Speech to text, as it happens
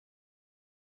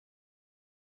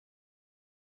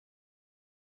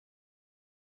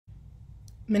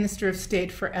Minister of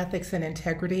State for Ethics and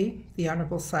Integrity, the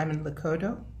Honorable Simon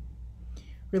Lokodo,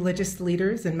 religious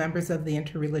leaders and members of the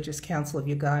Interreligious Council of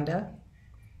Uganda,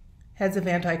 heads of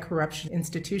anti-corruption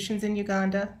institutions in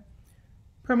Uganda,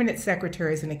 permanent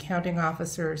secretaries and accounting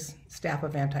officers, staff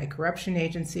of anti-corruption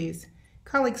agencies,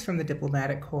 colleagues from the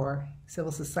diplomatic corps,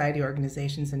 civil society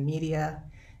organizations and media,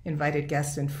 invited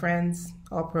guests and friends,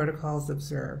 all protocols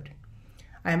observed.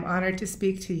 I am honored to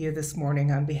speak to you this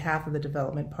morning on behalf of the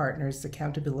Development Partners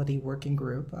Accountability Working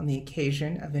Group on the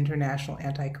occasion of International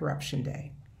Anti-Corruption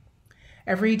Day.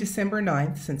 Every December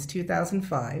 9th since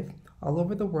 2005, all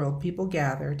over the world, people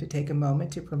gather to take a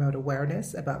moment to promote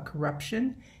awareness about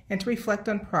corruption and to reflect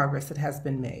on progress that has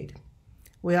been made.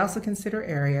 We also consider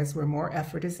areas where more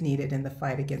effort is needed in the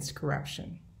fight against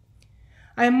corruption.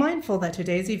 I am mindful that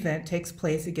today's event takes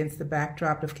place against the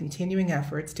backdrop of continuing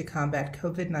efforts to combat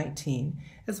COVID-19,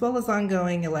 as well as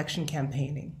ongoing election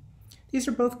campaigning. These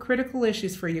are both critical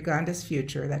issues for Uganda's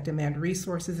future that demand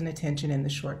resources and attention in the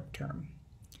short term.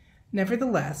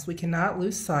 Nevertheless, we cannot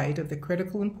lose sight of the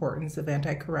critical importance of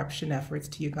anti-corruption efforts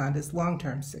to Uganda's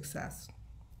long-term success.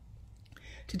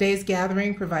 Today's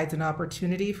gathering provides an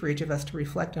opportunity for each of us to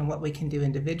reflect on what we can do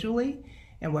individually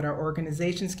and what our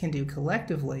organizations can do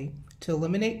collectively to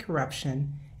eliminate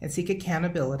corruption and seek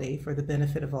accountability for the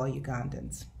benefit of all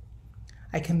Ugandans.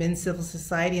 I commend civil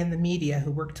society and the media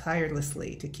who work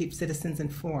tirelessly to keep citizens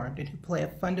informed and who play a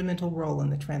fundamental role in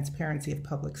the transparency of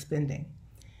public spending.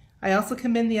 I also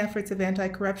commend the efforts of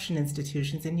anti-corruption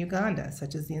institutions in Uganda,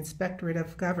 such as the Inspectorate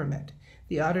of Government,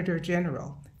 the Auditor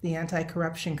General, the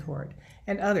Anti-Corruption Court,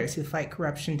 and others who fight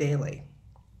corruption daily.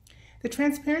 The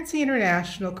Transparency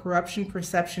International Corruption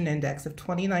Perception Index of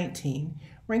 2019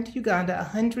 ranked Uganda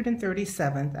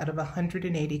 137th out of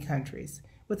 180 countries,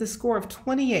 with a score of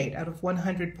 28 out of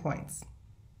 100 points.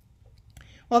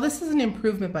 While this is an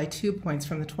improvement by 2 points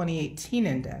from the 2018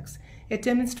 index, it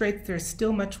demonstrates there is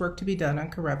still much work to be done on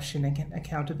corruption and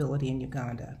accountability in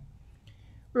Uganda.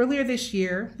 Earlier this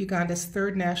year, Uganda's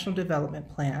third National Development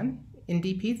Plan,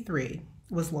 NDP3,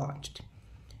 was launched.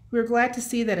 We are glad to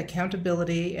see that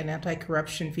accountability and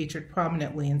anti-corruption featured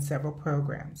prominently in several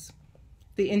programs.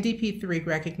 The NDP3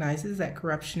 recognizes that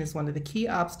corruption is one of the key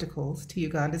obstacles to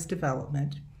Uganda's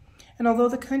development, and although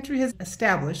the country has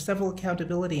established several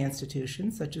accountability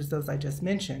institutions, such as those I just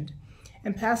mentioned,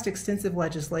 and passed extensive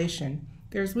legislation,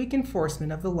 there is weak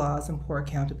enforcement of the laws and poor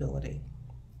accountability.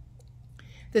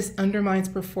 This undermines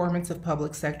performance of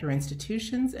public sector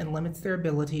institutions and limits their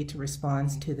ability to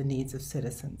respond to the needs of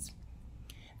citizens.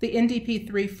 The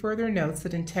NDP3 further notes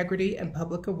that integrity and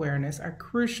public awareness are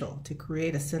crucial to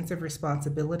create a sense of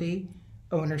responsibility,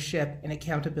 ownership, and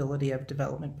accountability of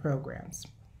development programs.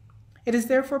 It is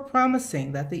therefore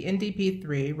promising that the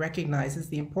NDP3 recognizes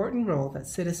the important role that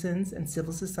citizens and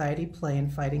civil society play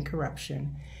in fighting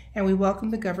corruption, and we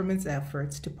welcome the government's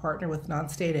efforts to partner with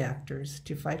non-state actors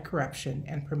to fight corruption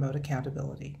and promote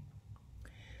accountability.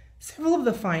 Several of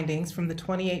the findings from the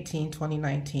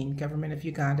 2018-2019 Government of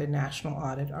Uganda National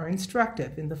Audit are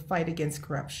instructive in the fight against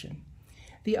corruption.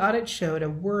 The audit showed a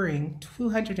worrying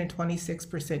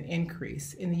 226%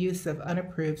 increase in the use of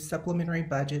unapproved supplementary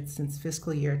budgets since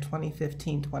fiscal year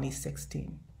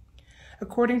 2015-2016.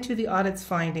 According to the audit's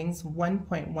findings,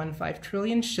 1.15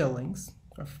 trillion shillings,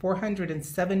 or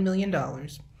 $407 million,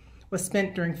 was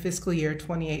spent during fiscal year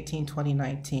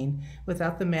 2018-2019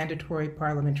 without the mandatory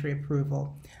parliamentary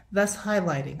approval, thus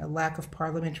highlighting a lack of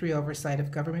parliamentary oversight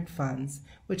of government funds,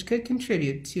 which could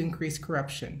contribute to increased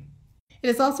corruption. It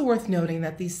is also worth noting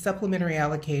that these supplementary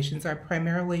allocations are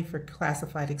primarily for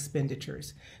classified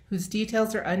expenditures, whose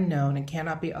details are unknown and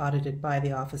cannot be audited by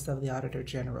the Office of the Auditor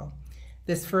General.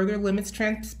 This further limits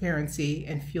transparency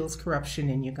and fuels corruption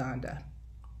in Uganda.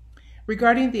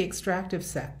 Regarding the extractive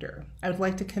sector, I would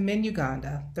like to commend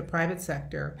Uganda, the private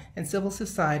sector, and civil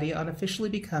society on officially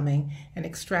becoming an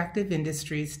Extractive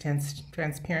Industries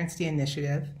Transparency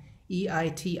Initiative,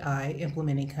 EITI,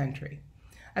 implementing country,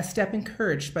 a step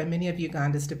encouraged by many of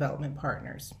Uganda's development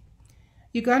partners.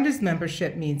 Uganda's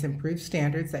membership means improved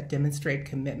standards that demonstrate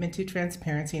commitment to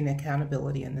transparency and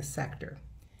accountability in this sector.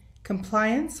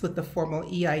 Compliance with the formal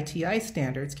EITI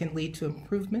standards can lead to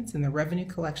improvements in the revenue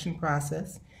collection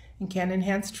process and can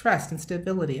enhance trust and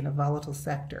stability in a volatile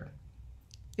sector.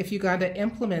 If Uganda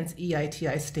implements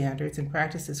EITI standards and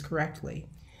practices correctly,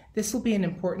 this will be an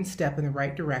important step in the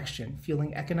right direction,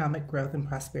 fueling economic growth and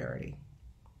prosperity.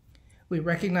 We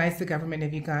recognize the government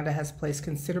of Uganda has placed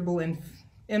considerable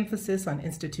emphasis on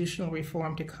institutional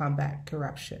reform to combat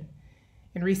corruption.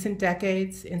 In recent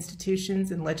decades, institutions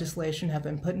and legislation have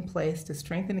been put in place to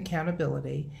strengthen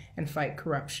accountability and fight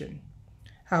corruption.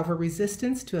 However,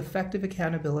 resistance to effective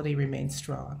accountability remains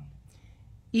strong.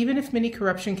 Even if many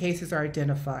corruption cases are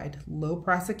identified, low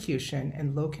prosecution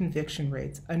and low conviction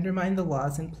rates undermine the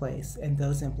laws in place and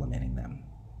those implementing them.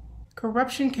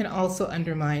 Corruption can also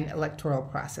undermine electoral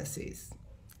processes.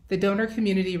 The donor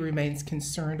community remains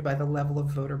concerned by the level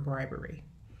of voter bribery.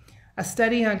 A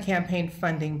study on campaign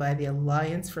funding by the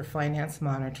Alliance for Finance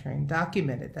Monitoring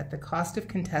documented that the cost of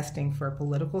contesting for a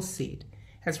political seat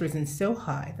has risen so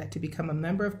high that to become a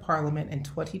member of parliament in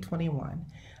 2021,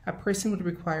 a person would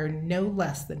require no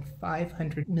less than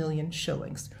 500 million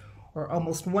shillings, or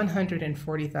almost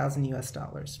 140,000 US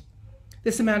dollars.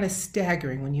 This amount is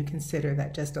staggering when you consider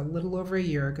that just a little over a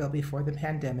year ago before the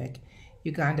pandemic,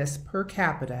 Uganda's per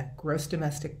capita gross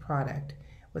domestic product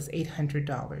was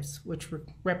 $800, which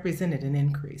represented an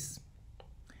increase.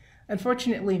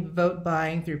 Unfortunately, vote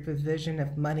buying through provision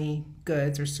of money,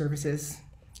 goods, or services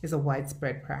is a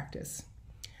widespread practice.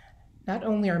 Not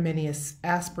only are many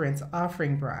aspirants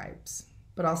offering bribes,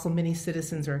 but also many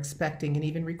citizens are expecting and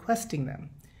even requesting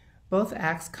them. Both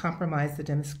acts compromise the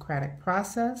democratic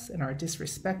process and are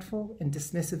disrespectful and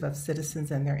dismissive of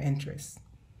citizens and their interests.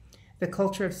 The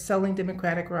culture of selling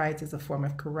democratic rights is a form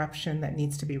of corruption that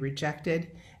needs to be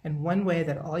rejected, and one way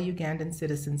that all Ugandan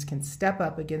citizens can step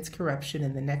up against corruption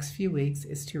in the next few weeks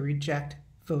is to reject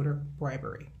voter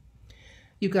bribery.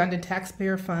 Ugandan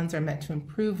taxpayer funds are meant to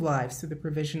improve lives through the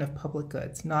provision of public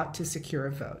goods, not to secure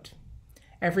a vote.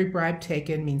 Every bribe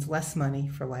taken means less money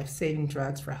for life-saving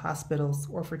drugs for hospitals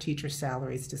or for teacher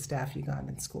salaries to staff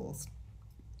Ugandan schools.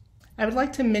 I would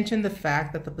like to mention the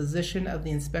fact that the position of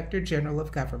the Inspector General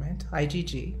of Government,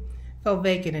 IGG, fell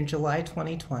vacant in July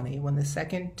 2020 when the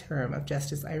second term of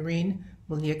Justice Irene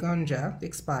Mulyagonja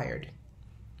expired.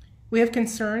 We have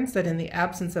concerns that in the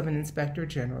absence of an Inspector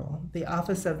General, the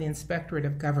Office of the Inspectorate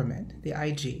of Government, the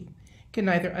IG, can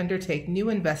neither undertake new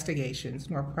investigations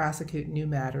nor prosecute new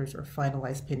matters or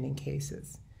finalize pending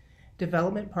cases.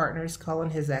 Development partners call on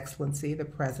His Excellency, the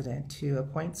President, to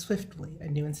appoint swiftly a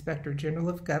new Inspector General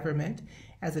of Government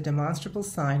as a demonstrable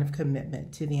sign of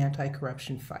commitment to the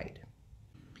anti-corruption fight.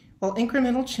 While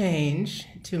incremental change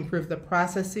to improve the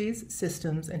processes,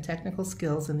 systems, and technical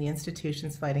skills in the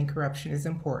institutions fighting corruption is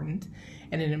important,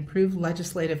 and an improved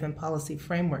legislative and policy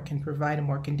framework can provide a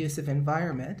more conducive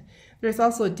environment, there is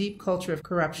also a deep culture of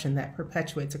corruption that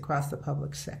perpetuates across the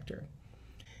public sector.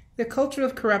 The culture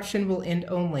of corruption will end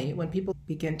only when people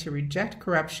begin to reject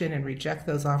corruption and reject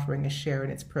those offering a share in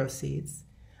its proceeds,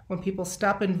 when people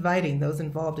stop inviting those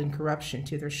involved in corruption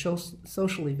to their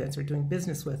social events or doing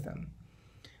business with them,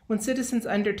 when citizens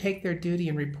undertake their duty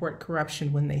and report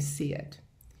corruption when they see it,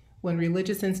 when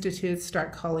religious institutes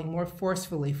start calling more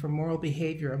forcefully for moral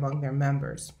behavior among their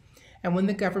members, and when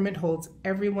the government holds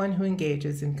everyone who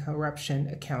engages in corruption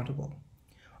accountable.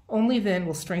 Only then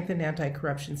will strengthened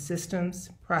anti-corruption systems,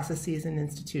 processes, and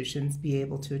institutions be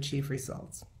able to achieve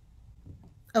results.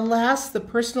 Alas, the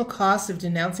personal costs of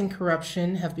denouncing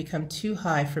corruption have become too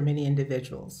high for many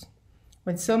individuals.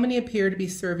 When so many appear to be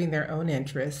serving their own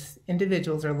interests,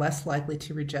 individuals are less likely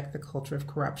to reject the culture of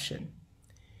corruption.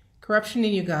 Corruption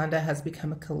in Uganda has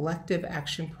become a collective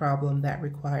action problem that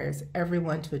requires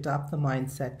everyone to adopt the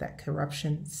mindset that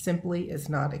corruption simply is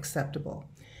not acceptable.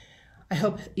 I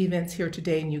hope events here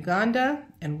today in Uganda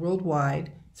and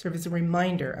worldwide serve as a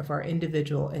reminder of our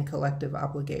individual and collective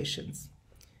obligations.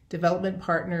 Development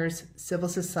partners, civil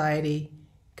society,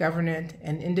 government,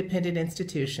 and independent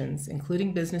institutions,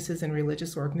 including businesses and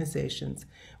religious organizations,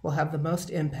 will have the most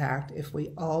impact if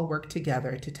we all work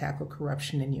together to tackle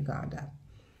corruption in Uganda.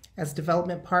 As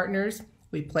development partners,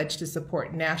 we pledge to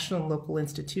support national and local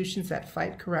institutions that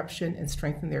fight corruption and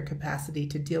strengthen their capacity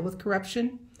to deal with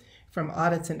corruption, from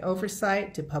audits and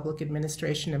oversight to public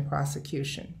administration and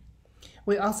prosecution.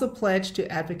 We also pledge to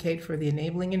advocate for the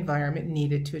enabling environment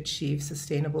needed to achieve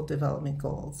sustainable development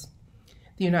goals.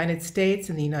 The United States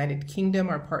and the United Kingdom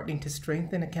are partnering to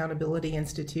strengthen accountability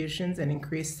institutions and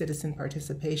increase citizen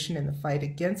participation in the fight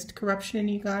against corruption in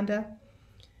Uganda.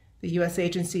 The U.S.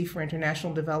 Agency for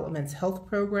International Development's health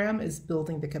program is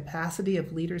building the capacity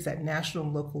of leaders at national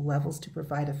and local levels to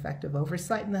provide effective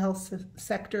oversight in the health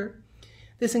sector.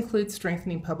 This includes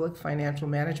strengthening public financial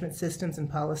management systems and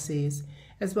policies,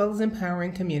 as well as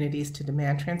empowering communities to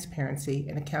demand transparency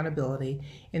and accountability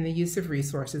in the use of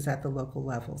resources at the local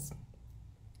levels.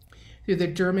 Through the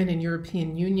German and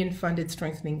European Union-funded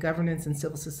Strengthening Governance and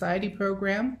Civil Society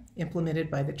program, implemented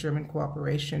by the German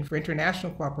Cooperation for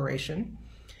International Cooperation,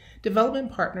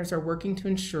 development partners are working to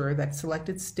ensure that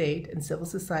selected state and civil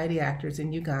society actors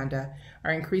in Uganda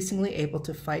are increasingly able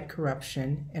to fight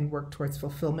corruption and work towards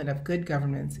fulfillment of good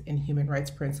governance and human rights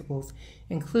principles,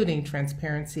 including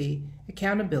transparency,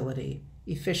 accountability,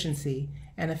 efficiency,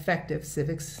 and effective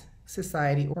civic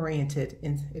society oriented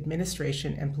in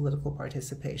administration and political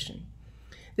participation.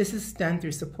 This is done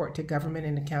through support to government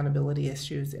and accountability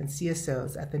issues and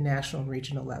CSOs at the national and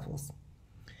regional levels.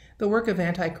 The work of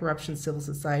anti-corruption civil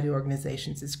society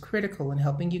organizations is critical in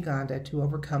helping Uganda to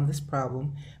overcome this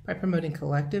problem by promoting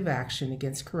collective action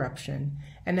against corruption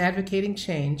and advocating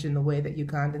change in the way that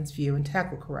Ugandans view and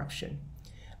tackle corruption.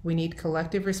 We need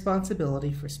collective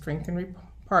responsibility for strengthened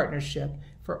partnership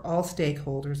for all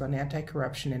stakeholders on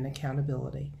anti-corruption and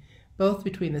accountability, both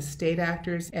between the state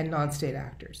actors and non-state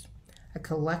actors. A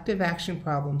collective action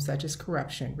problem such as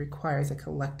corruption requires a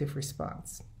collective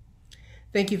response.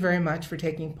 Thank you very much for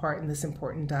taking part in this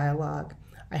important dialogue.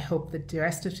 I hope that the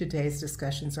rest of today's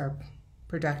discussions are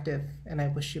productive, and I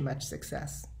wish you much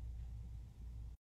success.